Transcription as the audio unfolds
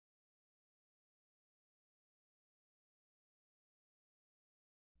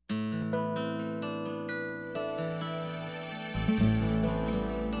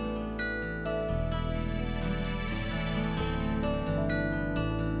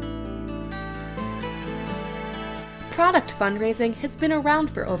Product fundraising has been around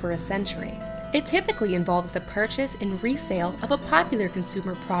for over a century. It typically involves the purchase and resale of a popular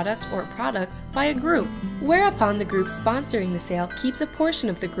consumer product or products by a group, whereupon the group sponsoring the sale keeps a portion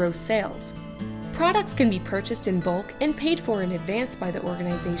of the gross sales. Products can be purchased in bulk and paid for in advance by the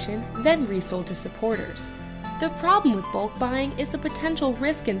organization, then resold to supporters. The problem with bulk buying is the potential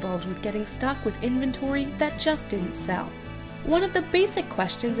risk involved with getting stuck with inventory that just didn't sell. One of the basic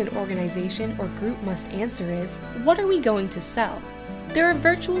questions an organization or group must answer is, what are we going to sell? There are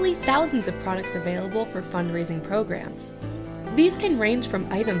virtually thousands of products available for fundraising programs. These can range from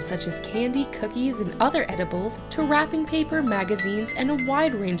items such as candy, cookies, and other edibles to wrapping paper, magazines, and a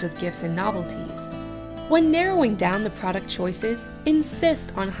wide range of gifts and novelties. When narrowing down the product choices,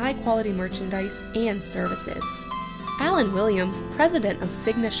 insist on high-quality merchandise and services. Alan Williams, president of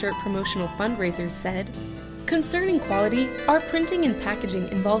SIGnaShirt Promotional Fundraisers, said, "Concerning quality, our printing and packaging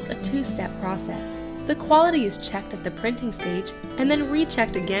involves a two-step process. The quality is checked at the printing stage and then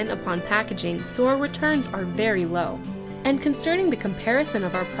rechecked again upon packaging, so our returns are very low. And concerning the comparison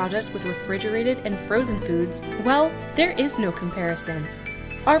of our product with refrigerated and frozen foods, well, there is no comparison.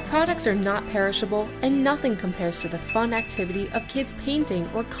 Our products are not perishable, and nothing compares to the fun activity of kids painting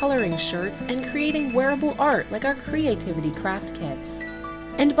or coloring shirts and creating wearable art like our creativity craft kits.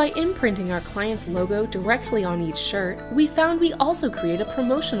 And by imprinting our client's logo directly on each shirt, we found we also create a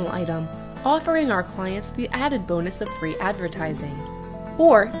promotional item, offering our clients the added bonus of free advertising.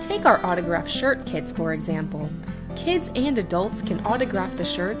 Or take our autographed shirt kits, for example. Kids and adults can autograph the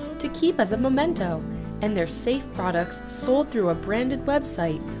shirts to keep as a memento, and they're safe products sold through a branded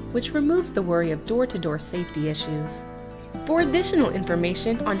website, which removes the worry of door-to-door safety issues. For additional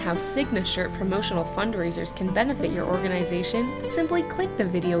information on how SIGnaShirt promotional fundraisers can benefit your organization, simply click the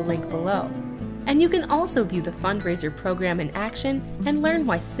video link below. And you can also view the fundraiser program in action and learn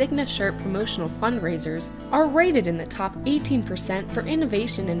why SIGnaShirt promotional fundraisers are rated in the top 18% for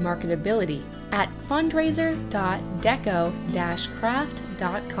innovation and marketability at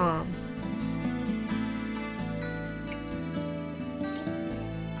fundraiser.deco-craft.com.